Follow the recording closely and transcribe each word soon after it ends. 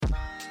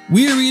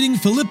We are reading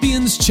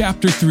Philippians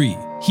chapter 3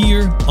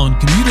 here on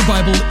Commuter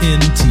Bible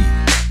NT.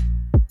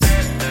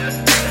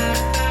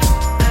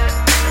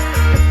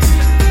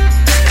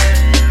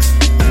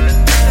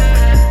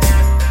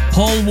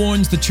 Paul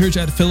warns the church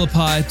at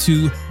Philippi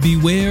to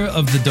beware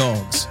of the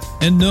dogs.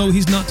 And no,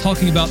 he's not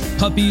talking about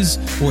puppies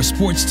or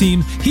sports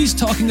team. He's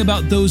talking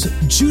about those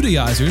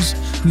Judaizers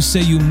who say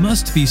you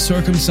must be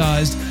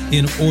circumcised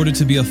in order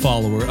to be a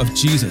follower of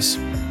Jesus.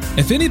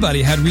 If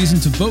anybody had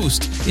reason to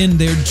boast in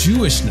their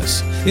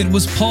Jewishness, it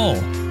was Paul.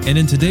 And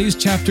in today's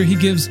chapter, he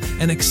gives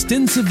an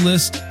extensive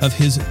list of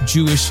his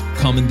Jewish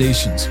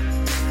commendations.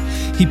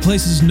 He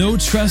places no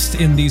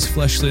trust in these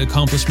fleshly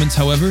accomplishments,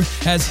 however,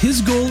 as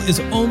his goal is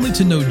only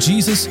to know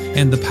Jesus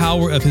and the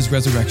power of his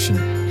resurrection.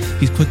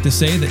 He's quick to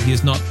say that he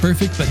is not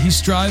perfect, but he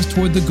strives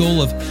toward the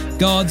goal of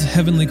God's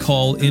heavenly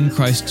call in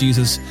Christ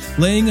Jesus,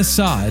 laying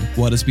aside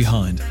what is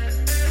behind.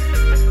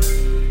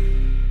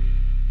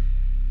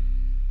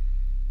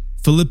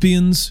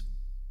 Philippians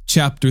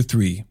chapter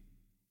 3.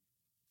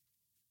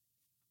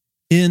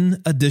 In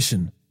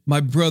addition, my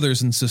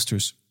brothers and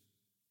sisters,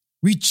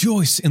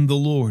 rejoice in the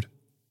Lord.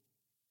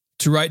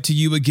 To write to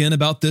you again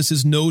about this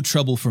is no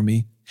trouble for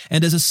me,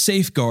 and is a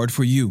safeguard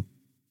for you.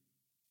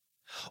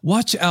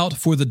 Watch out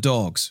for the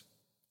dogs.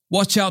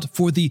 Watch out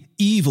for the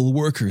evil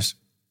workers.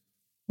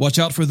 Watch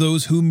out for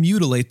those who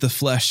mutilate the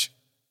flesh.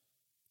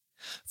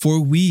 For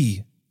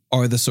we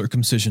are the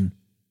circumcision,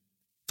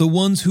 the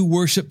ones who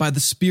worship by the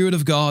Spirit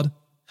of God,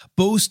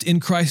 boast in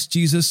Christ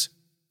Jesus,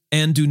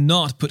 and do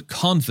not put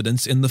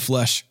confidence in the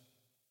flesh.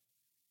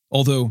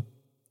 Although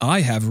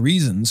I have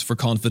reasons for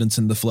confidence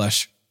in the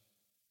flesh.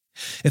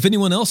 If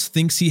anyone else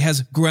thinks he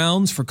has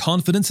grounds for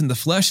confidence in the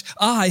flesh,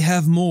 I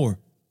have more.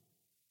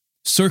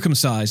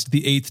 Circumcised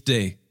the 8th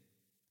day,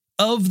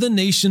 of the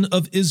nation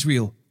of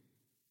Israel,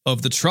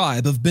 of the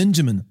tribe of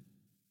Benjamin,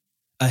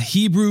 a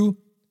Hebrew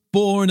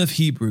born of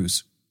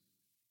Hebrews.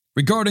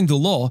 Regarding the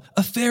law,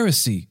 a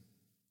Pharisee.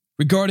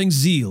 Regarding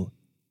zeal,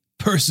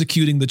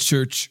 persecuting the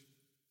church.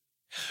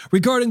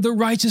 Regarding the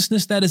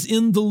righteousness that is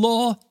in the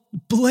law,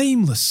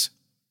 blameless.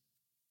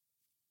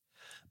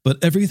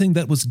 But everything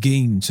that was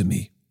gain to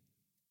me,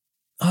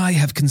 I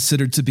have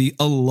considered to be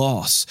a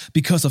loss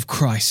because of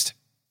Christ.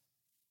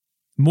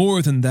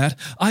 More than that,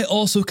 I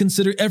also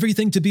consider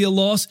everything to be a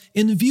loss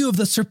in view of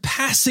the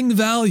surpassing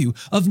value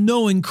of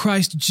knowing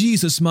Christ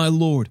Jesus my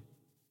Lord.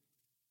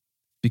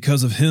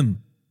 Because of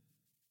him,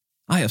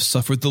 I have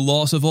suffered the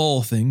loss of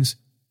all things,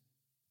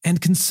 and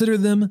consider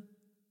them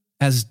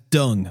as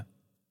dung,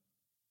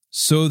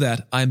 so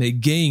that I may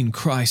gain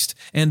Christ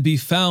and be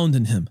found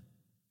in him,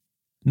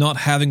 not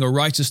having a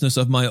righteousness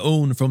of my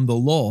own from the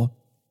law,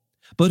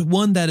 but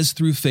one that is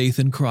through faith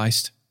in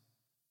Christ,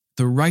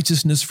 the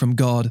righteousness from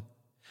God,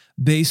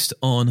 based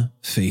on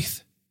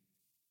faith.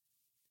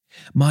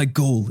 My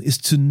goal is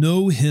to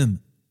know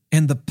him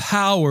and the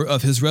power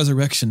of his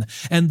resurrection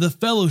and the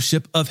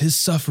fellowship of his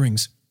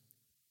sufferings,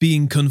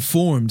 being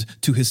conformed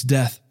to his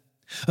death,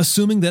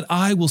 assuming that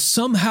I will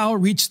somehow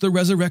reach the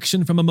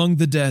resurrection from among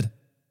the dead.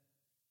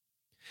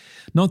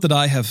 Not that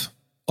I have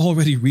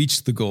already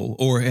reached the goal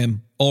or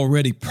am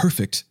already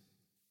perfect,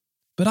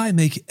 but I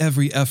make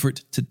every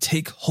effort to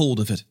take hold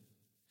of it,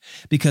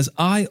 because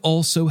I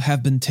also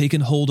have been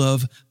taken hold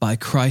of by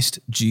Christ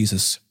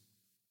Jesus.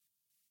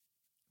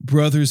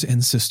 Brothers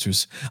and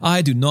sisters,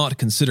 I do not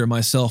consider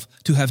myself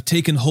to have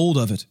taken hold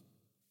of it.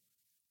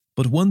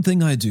 But one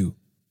thing I do,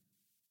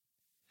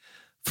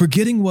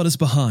 forgetting what is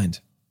behind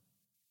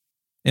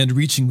and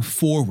reaching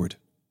forward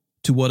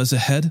to what is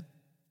ahead,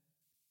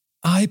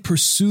 I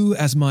pursue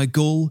as my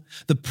goal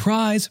the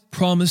prize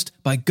promised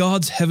by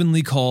God's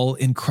heavenly call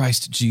in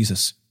Christ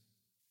Jesus.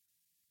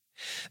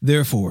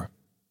 Therefore,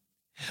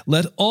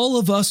 let all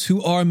of us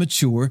who are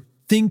mature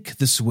think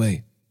this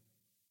way.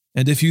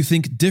 And if you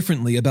think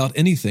differently about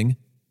anything,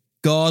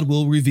 God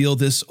will reveal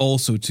this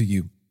also to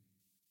you.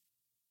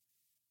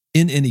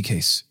 In any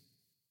case,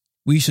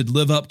 we should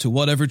live up to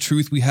whatever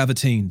truth we have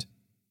attained.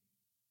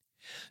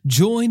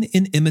 Join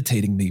in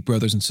imitating me,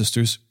 brothers and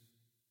sisters,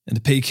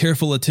 and pay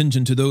careful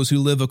attention to those who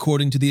live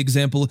according to the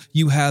example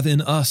you have in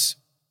us.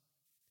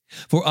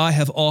 For I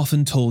have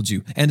often told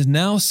you, and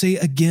now say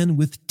again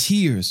with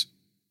tears,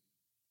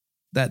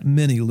 that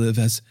many live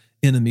as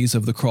enemies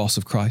of the cross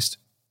of Christ.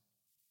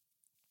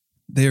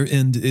 Their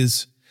end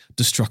is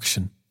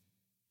destruction.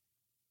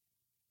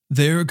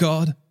 Their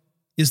God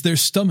is their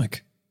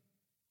stomach.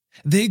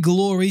 They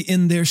glory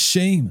in their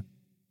shame,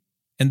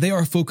 and they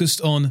are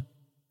focused on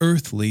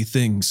earthly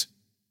things.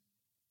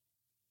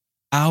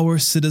 Our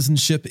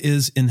citizenship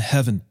is in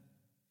heaven,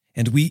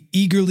 and we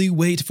eagerly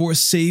wait for a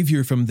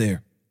Savior from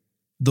there,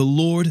 the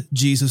Lord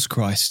Jesus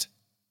Christ.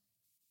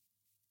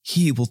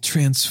 He will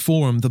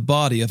transform the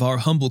body of our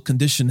humble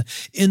condition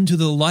into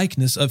the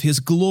likeness of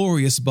his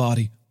glorious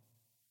body,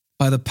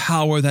 by the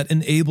power that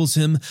enables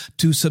him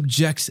to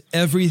subject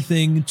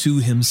everything to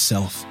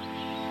himself.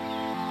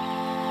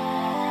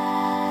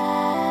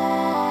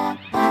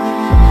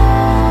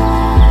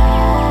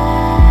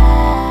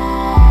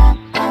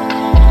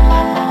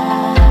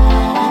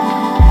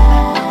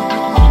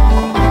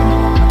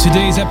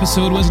 Today's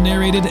episode was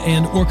narrated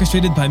and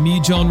orchestrated by me,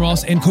 John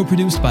Ross, and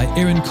co-produced by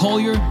Aaron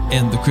Collier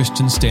and the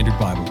Christian Standard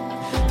Bible.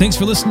 Thanks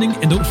for listening,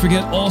 and don't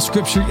forget, all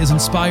Scripture is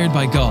inspired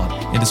by God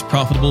and is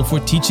profitable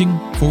for teaching,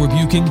 for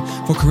rebuking,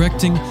 for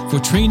correcting, for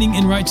training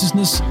in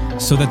righteousness,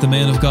 so that the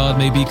man of God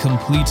may be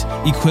complete,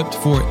 equipped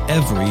for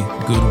every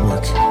good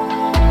work.